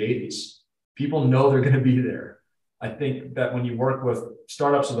around since the 80s. People know they're going to be there. I think that when you work with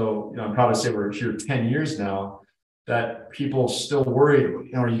startups, although I'm proud to say we're here 10 years now, that people still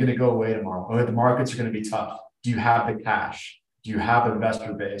worried, are you going to go away tomorrow? Oh, the markets are going to be tough. Do you have the cash? Do you have an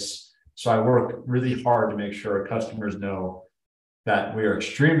investor base? So I work really hard to make sure our customers know that we are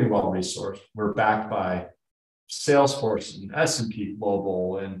extremely well resourced. We're backed by Salesforce and S&P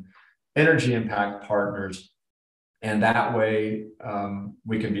Global and Energy Impact Partners. And that way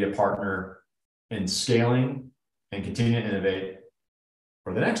we can be a partner in scaling and continue to innovate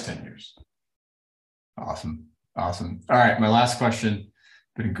for the next 10 years. Awesome. All right, my last question.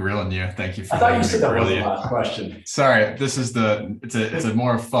 Been grilling you. Thank you for. I thought you said that was the last question. Sorry, this is it's a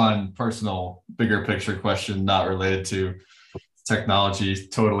more fun, personal, bigger picture question, not related to technology,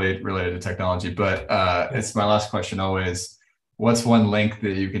 totally related to technology, but it's my last question always. What's one link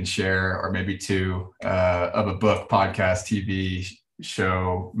that you can share, or maybe two, of a book, podcast, TV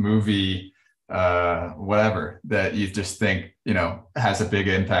show, movie, whatever, that you just think, has a big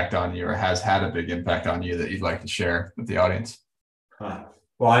impact on you or has had a big impact on you that you'd like to share with the audience?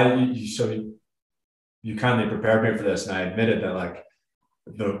 Well, you kindly prepared me for this, and I admitted that like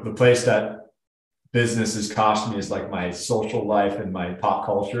the place that business has cost me is like my social life and my pop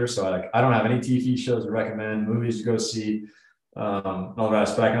culture. So I don't have any TV shows to recommend, movies to go see, all the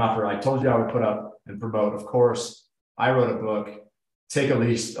rest. But I can offer. I told you I would put up and promote. Of course, I wrote a book. Take at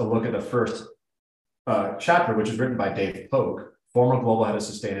least a look at the first chapter, which is written by Dave Polk, former global head of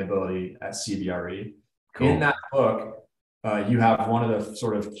sustainability at CBRE. Cool. In that book, you have one of the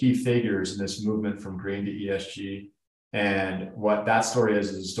sort of key figures in this movement from green to ESG. And what that story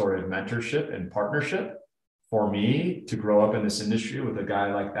is a story of mentorship and partnership. For me to grow up in this industry with a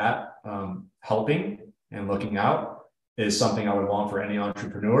guy like that, helping and looking out, is something I would want for any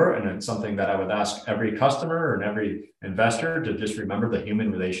entrepreneur. And it's something that I would ask every customer and every investor to just remember the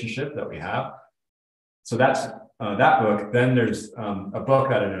human relationship that we have. So that's that book. Then there's a book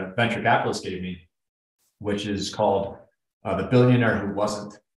that a venture capitalist gave me, which is called The Billionaire Who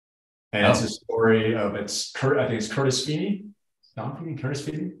Wasn't. And it's a story of, I think it's Curtis Feeney. Don Feeney, Curtis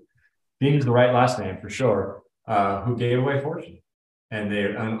Feeney? Feeney's the right last name for sure, who gave away fortune. And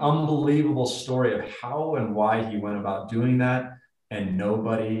they're an unbelievable story of how and why he went about doing that. And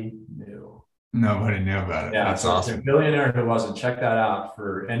nobody knew. Nobody knew about it. Yeah, That's so awesome. it's a billionaire who wasn't. Check that out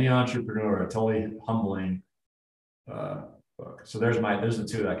for any entrepreneur. A totally humbling book. So there's the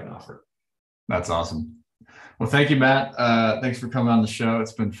two that I can offer. That's awesome. Well, thank you, Matt. Thanks for coming on the show.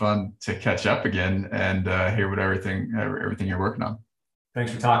 It's been fun to catch up again and hear what everything you're working on.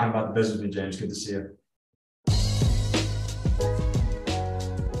 Thanks for talking about the business with me, James. Good to see you.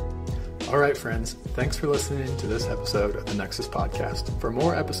 All right, friends, thanks for listening to this episode of the Nexus Podcast. For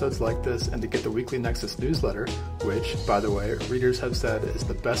more episodes like this and to get the weekly Nexus newsletter, which, by the way, readers have said is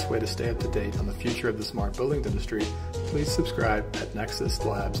the best way to stay up to date on the future of the smart buildings industry, please subscribe at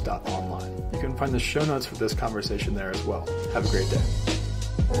nexuslabs.online. You can find the show notes for this conversation there as well. Have a great day.